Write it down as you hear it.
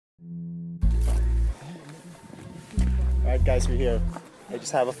Alright guys, we're here. I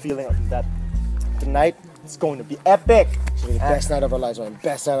just have a feeling that tonight it's going to be epic. It's gonna be the best night of our lives, man.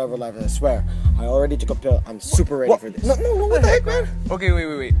 Best night of our lives, I swear. I already took a pill. I'm super ready for this. No, what the heck, man? Okay,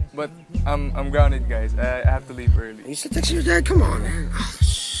 wait. But I'm grounded, guys. I have to leave early. You should text your dad. Come on, man.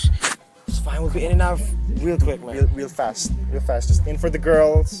 It's fine. We'll be in and out real quick, man. Real fast. Just in for the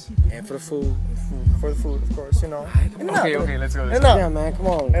girls. And for the food. For the food, of course, you know. Okay, let's go. And now. Yeah, man. Come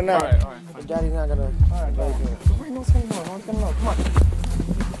on. And now. Alright. Your daddy's not gonna. Alright, nobody knows what's going on. Come on.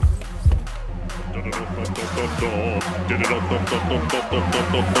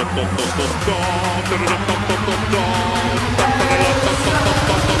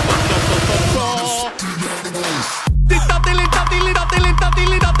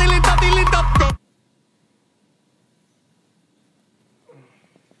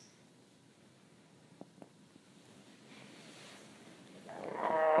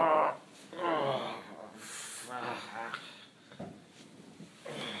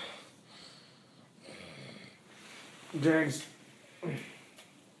 Jags,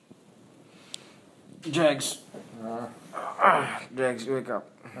 wake up.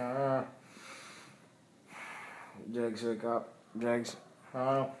 Jags, wake up. Jags.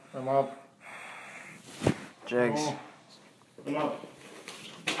 I'm up. Jags. I'm up.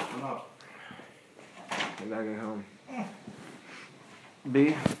 I gotta get home.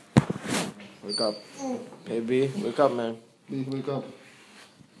 B, wake up. Hey B, wake up, man. B, wake up.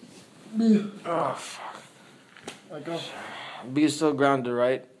 Oh fuck. Wake up. B is still grounded,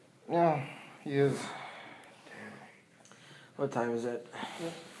 right? Yeah, he is. What time is it?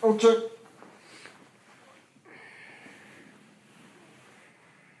 Oh, check.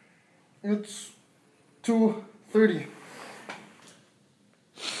 It's 2:30.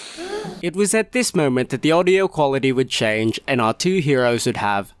 It was at this moment that the audio quality would change and our two heroes would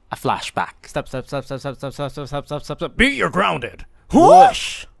have a flashback. Stop. B, you're grounded.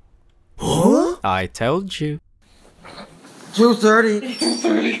 Whoosh! I told you. 2:30.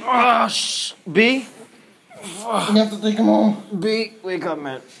 2:30. Oh, B? You have to take him home. B, wake up,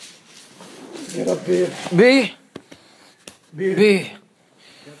 man. Get up, B. B? B. B.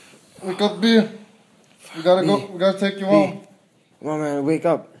 Wake up, B. We gotta go. We gotta take you home. Come on, man, wake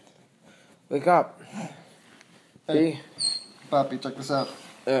up. Wake up. Hey, B? Papi, check this out.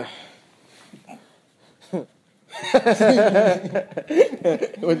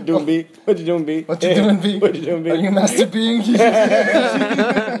 What you doing, B? What you doing, B? What you doing, B? What you doing, B? Are you masturbating?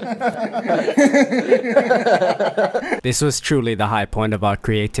 This was truly the high point of our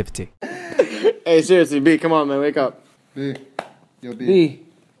creativity. Hey, seriously, B, come on, man, wake up. B. Yo, B. B.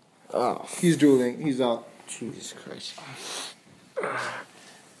 Oh, He's drooling. He's out. Jesus Christ.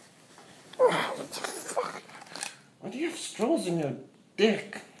 What the fuck? Why do you have straws in your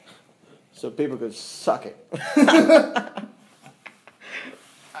dick? So people could suck it.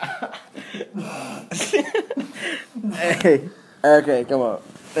 Hey. Okay, come on.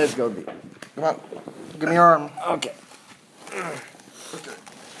 Let's go, B. Come on. Give me your arm. Okay.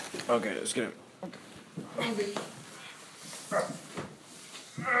 Okay, let's get it.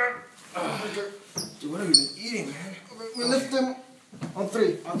 Dude, what have you been eating, man? We lift him on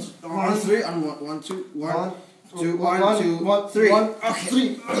three. On three, on one, one, two, one, two, one, one, two, one, three. one, Okay.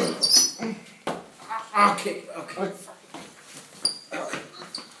 three. Okay.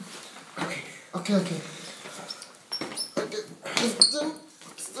 Okay.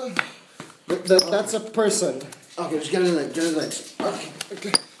 That's a person. Okay, just get his leg, get his legs. Okay.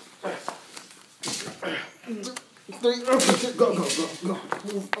 Three. Okay. Go.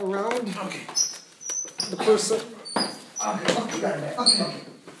 Move around. Okay. The person. Okay, you got it, man. Okay.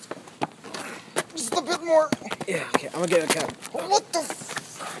 Just a bit more. Yeah, okay, I'm gonna get a cab. What the f...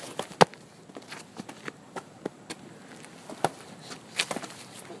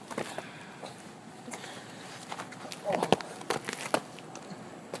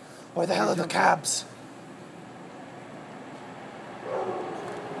 Where the hell are the cabs?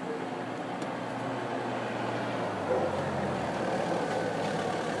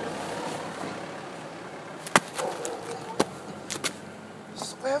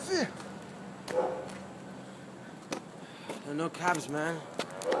 So heavy. There are no cabs, man.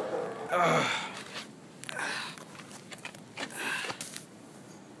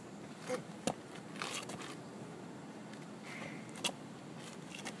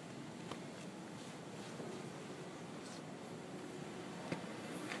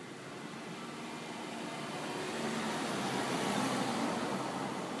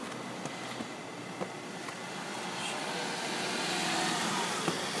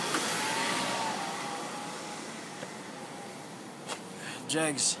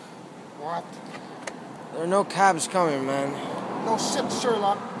 Jags. What? There are no cabs coming, man. No shit,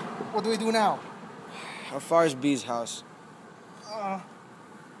 Sherlock. What do we do now? How far is B's house?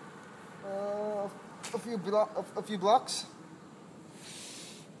 A few blocks.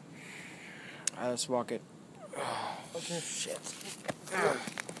 Alright, let's walk it. Okay. Shit.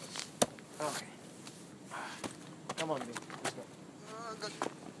 Okay. Come on, B. Let's go.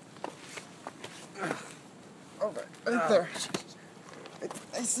 Okay. Right there. It's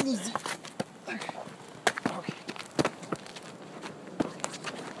nice and easy. Okay.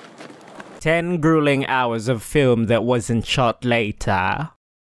 10 grueling hours of film that wasn't shot later.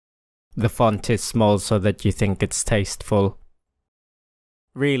 The font is small so that you think it's tasteful.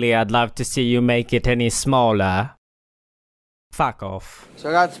 Really, I'd love to see you make it any smaller. Fuck off. So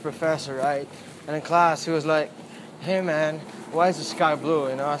I got this professor, right? And in class, he was like, hey man, why is the sky blue?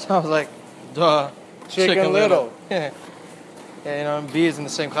 You know? So I was like, duh, Chicken Little. Yeah, you know, and B is in the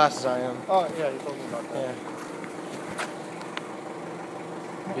same class as I am. Oh, yeah, you told me about that.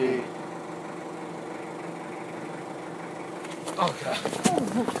 Yeah. B. Okay.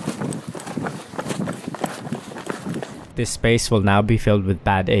 This space will now be filled with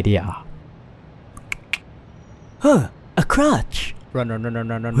bad ADR. Huh, a crutch. Run.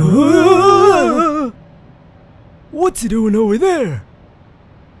 What's he doing over there?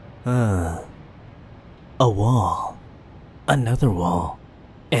 A wall. Another wall.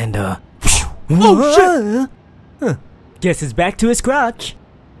 And oh shit! Huh. Guess it's back to his crutch.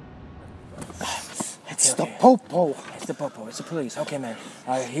 It's the popo. It's the popo. It's the police. Okay, man.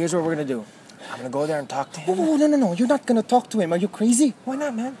 Here's what we're gonna do. I'm gonna go there and talk to him. Oh, no. You're not gonna talk to him. Are you crazy? Why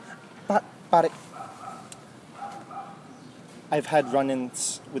not, man? Pare. I've had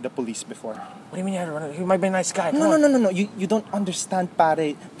run-ins with the police before. What do you mean you had to run? He might be a nice guy. No. You don't understand,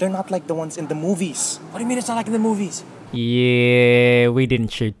 pare. They're not like the ones in the movies. What do you mean it's not like in the movies? Yeah, we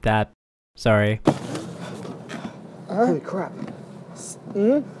didn't shoot that. Sorry. Holy crap.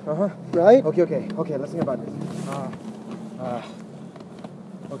 Right? Okay, let's think about this.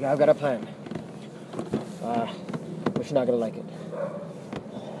 Okay, I've got a plan. But you're not gonna like it.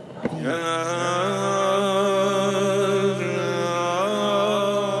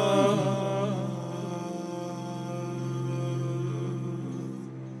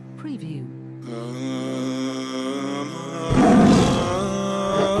 Preview.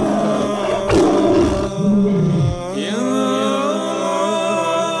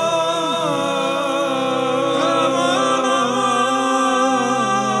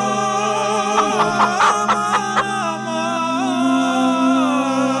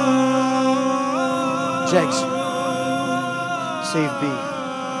 Jegs. Save B.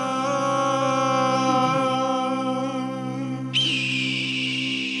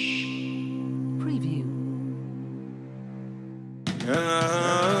 Preview.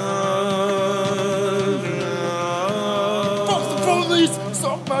 Fuck the police!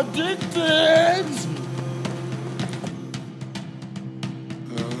 Suck my dick, bitch!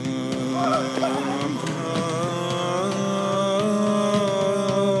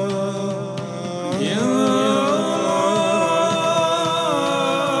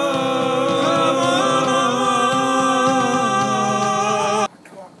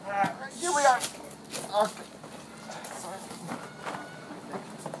 Here we are. Okay. Sorry.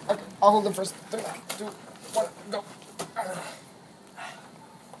 Okay, I'll hold them first. 3, 2, 1, go.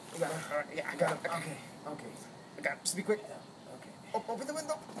 You got it. Yeah, I got it. Okay. I got it. Just be quick. Okay. Open the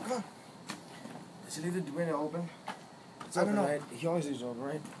window. Come on. Does he leave the window open? It's I don't open, know. right? He always leaves it open,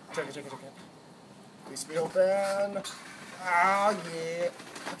 right? Check it. Please be open. Ah, yeah.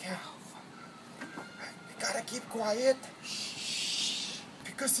 Okay. We gotta keep quiet. Shh.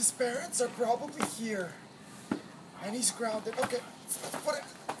 Because his parents are probably here. And he's grounded. Okay. Let's put it.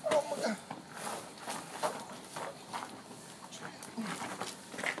 Oh my god.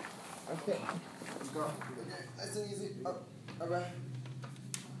 Okay. Let's go. Okay. Nice and easy. Up. Alright.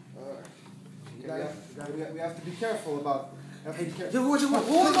 We have to be careful about.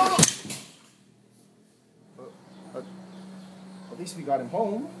 Hold on. At least we got him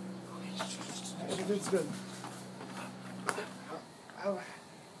home. It's good.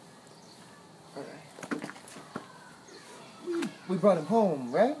 We brought him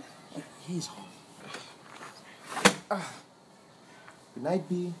home, right? He's home. Good night,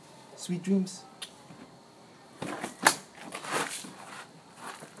 B. Sweet dreams.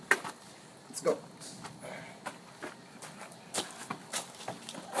 Let's go.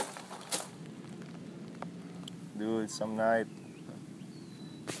 Dude, some night.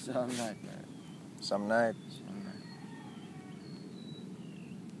 Man. Some night.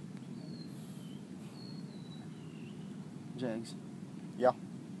 Jags. Yeah.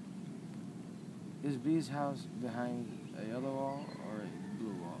 Is B's house behind a yellow wall or a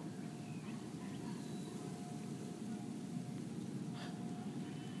blue wall?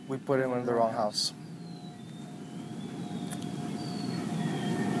 We put him in the wrong house.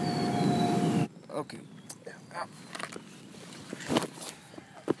 Okay.